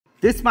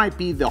This might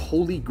be the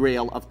holy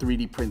grail of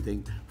 3D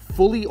printing.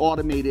 Fully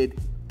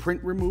automated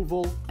print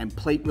removal and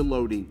plate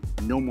reloading.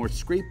 No more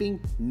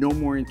scraping, no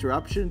more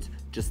interruptions,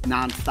 just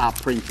non-stop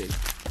printing.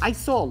 I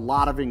saw a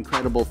lot of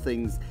incredible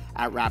things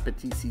at Rapid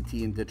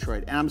TCT in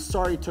Detroit, and I'm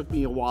sorry it took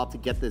me a while to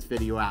get this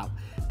video out,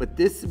 but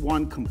this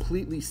one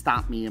completely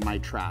stopped me in my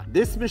track.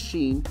 This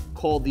machine,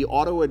 called the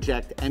Auto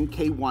Eject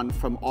MK1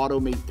 from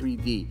Automate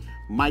 3D,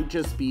 might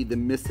just be the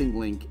missing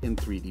link in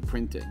 3D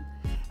printing.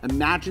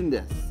 Imagine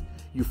this,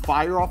 you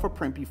fire off a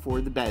print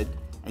before the bed,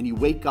 and you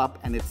wake up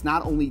and it's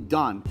not only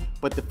done,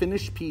 but the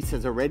finished piece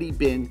has already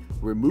been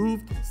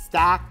removed,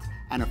 stacked,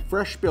 and a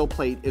fresh build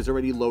plate is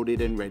already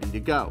loaded and ready to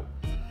go.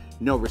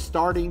 No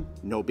restarting,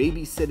 no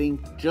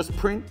babysitting, just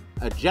print,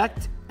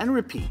 eject, and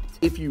repeat.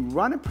 If you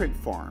run a print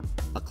farm,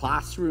 a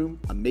classroom,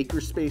 a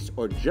makerspace,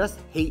 or just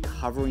hate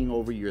hovering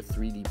over your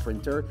 3D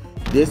printer,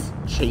 this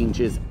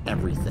changes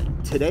everything.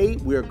 Today,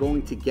 we're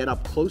going to get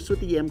up close with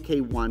the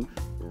MK1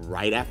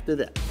 right after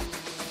this.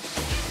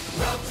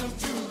 Welcome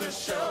to the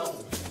show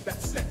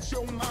that sets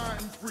your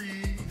mind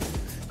free.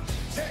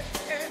 Tech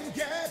and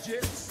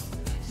gadgets,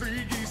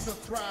 3D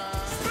surprise.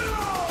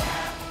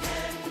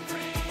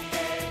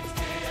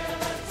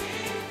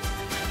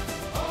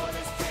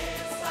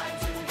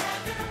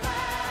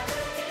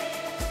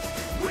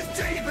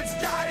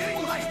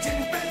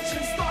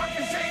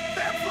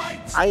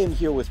 I am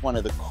here with one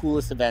of the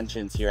coolest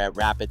inventions here at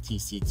Rapid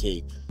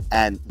TCT,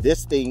 and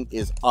this thing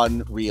is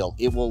unreal.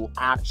 It will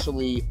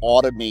actually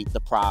automate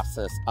the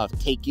process of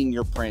taking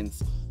your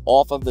prints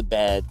off of the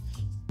bed,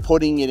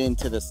 putting it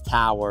into this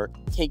tower,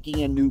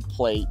 taking a new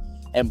plate,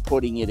 and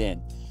putting it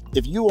in.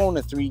 If you own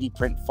a 3D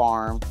print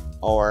farm,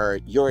 or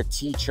you're a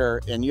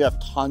teacher and you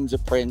have tons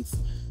of prints,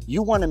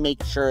 you want to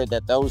make sure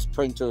that those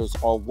printers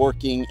are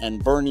working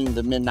and burning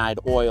the midnight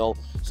oil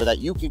so that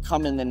you can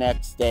come in the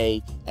next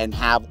day and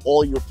have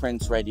all your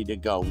prints ready to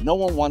go. No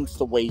one wants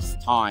to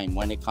waste time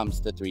when it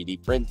comes to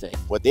 3D printing.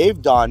 What they've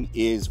done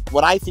is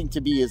what I think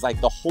to be is like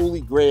the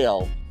holy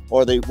grail,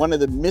 or one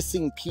of the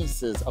missing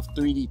pieces of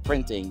 3D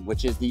printing,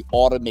 which is the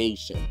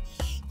automation,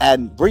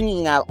 and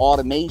bringing that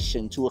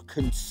automation to a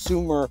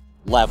consumer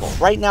level.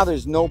 Right now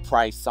there's no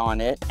price on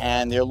it,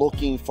 and they're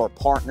looking for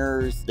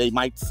partners. They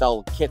might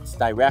sell kits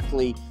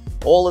directly.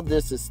 All of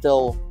this is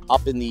still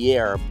up in the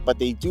air, but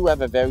they do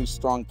have a very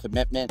strong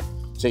commitment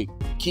to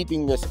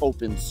keeping this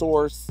open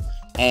source,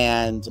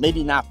 and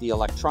maybe not the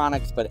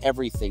electronics, but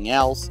everything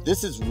else.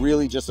 This is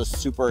really just a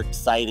super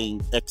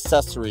exciting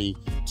accessory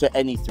to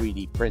any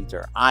 3D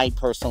printer. I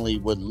personally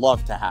would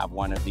love to have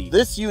one of these.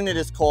 This unit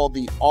is called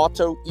the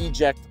Auto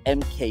Eject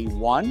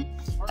MK1,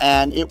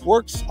 and it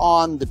works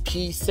on the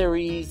P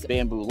series,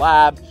 Bambu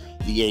Lab,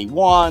 the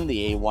A1,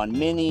 the A1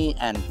 Mini,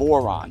 and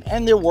Voron,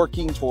 and they're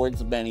working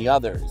towards many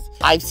others.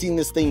 I've seen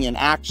this thing in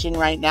action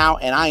right now,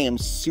 and I am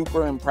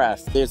super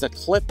impressed. There's a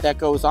clip that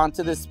goes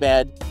onto this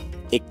bed.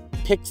 It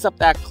picks up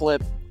that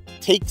clip,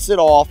 takes it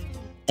off,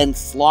 and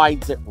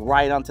slides it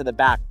right onto the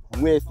back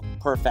with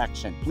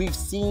perfection. We've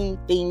seen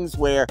things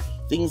where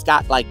things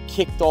got like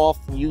kicked off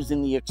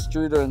using the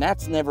extruder, and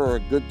that's never a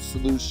good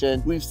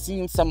solution. We've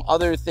seen some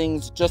other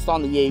things just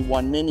on the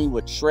A1 Mini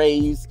with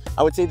trays.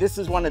 I would say this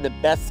is one of the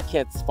best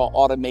kits for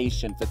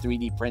automation for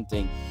 3D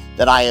printing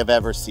that I have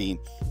ever seen.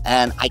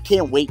 And I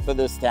can't wait for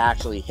this to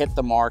actually hit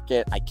the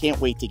market. I can't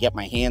wait to get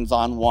my hands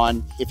on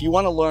one. If you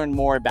want to learn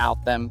more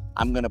about them,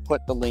 I'm going to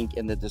put the link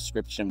in the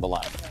description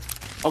below.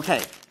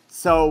 Okay,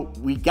 so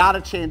we got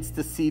a chance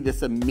to see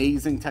this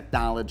amazing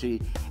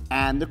technology.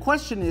 And the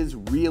question is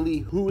really,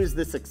 who is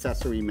this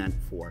accessory meant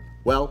for?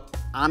 Well,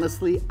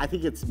 honestly, I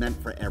think it's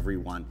meant for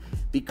everyone,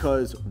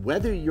 because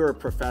whether you're a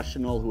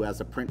professional who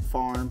has a print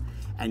farm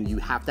and you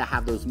have to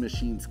have those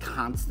machines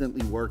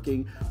constantly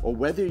working, or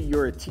whether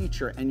you're a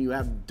teacher and you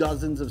have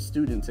dozens of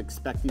students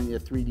expecting their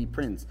 3D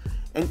prints,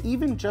 and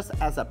even just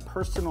as a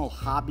personal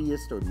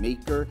hobbyist or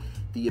maker,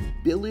 the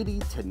ability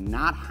to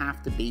not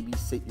have to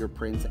babysit your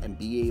prints and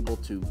be able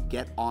to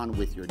get on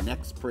with your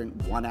next print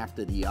one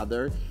after the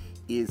other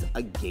is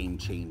a game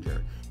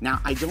changer.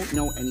 Now, I don't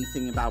know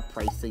anything about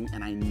pricing,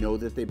 and I know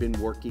that they've been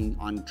working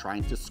on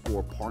trying to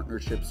score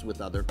partnerships with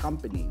other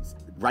companies.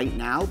 Right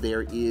now,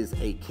 there is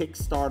a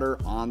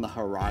Kickstarter on the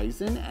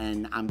horizon,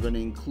 and I'm going to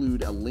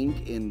include a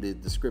link in the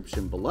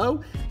description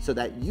below so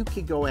that you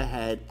can go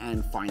ahead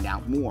and find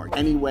out more.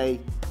 Anyway,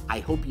 I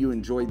hope you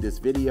enjoyed this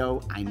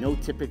video. I know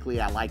typically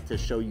I like to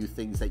show you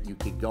things that you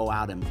could go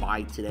out and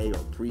buy today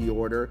or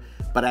pre-order,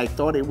 but I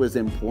thought it was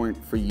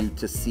important for you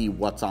to see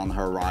what's on the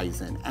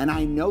horizon. And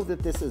I know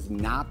that this is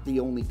not the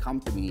only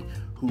company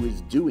who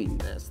is doing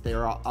this.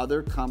 There are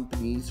other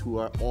companies who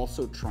are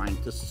also trying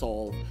to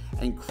solve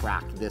and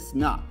crack this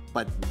nut,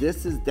 but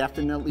this is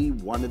definitely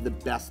one of the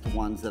best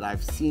ones that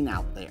I've seen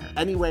out there.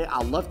 Anyway,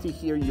 I'd love to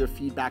hear your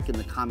feedback in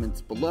the comments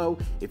below.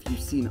 If you've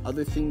seen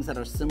other things that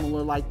are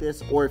similar like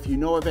this, or if you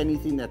know of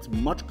anything that's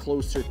much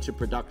closer to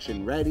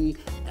production ready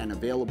and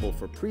available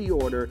for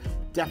pre-order,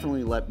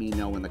 definitely let me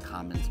know in the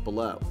comments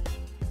below.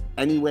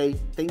 Anyway,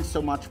 thanks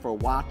so much for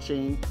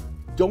watching.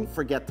 Don't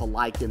forget to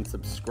like and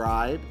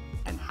subscribe,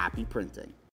 and happy printing.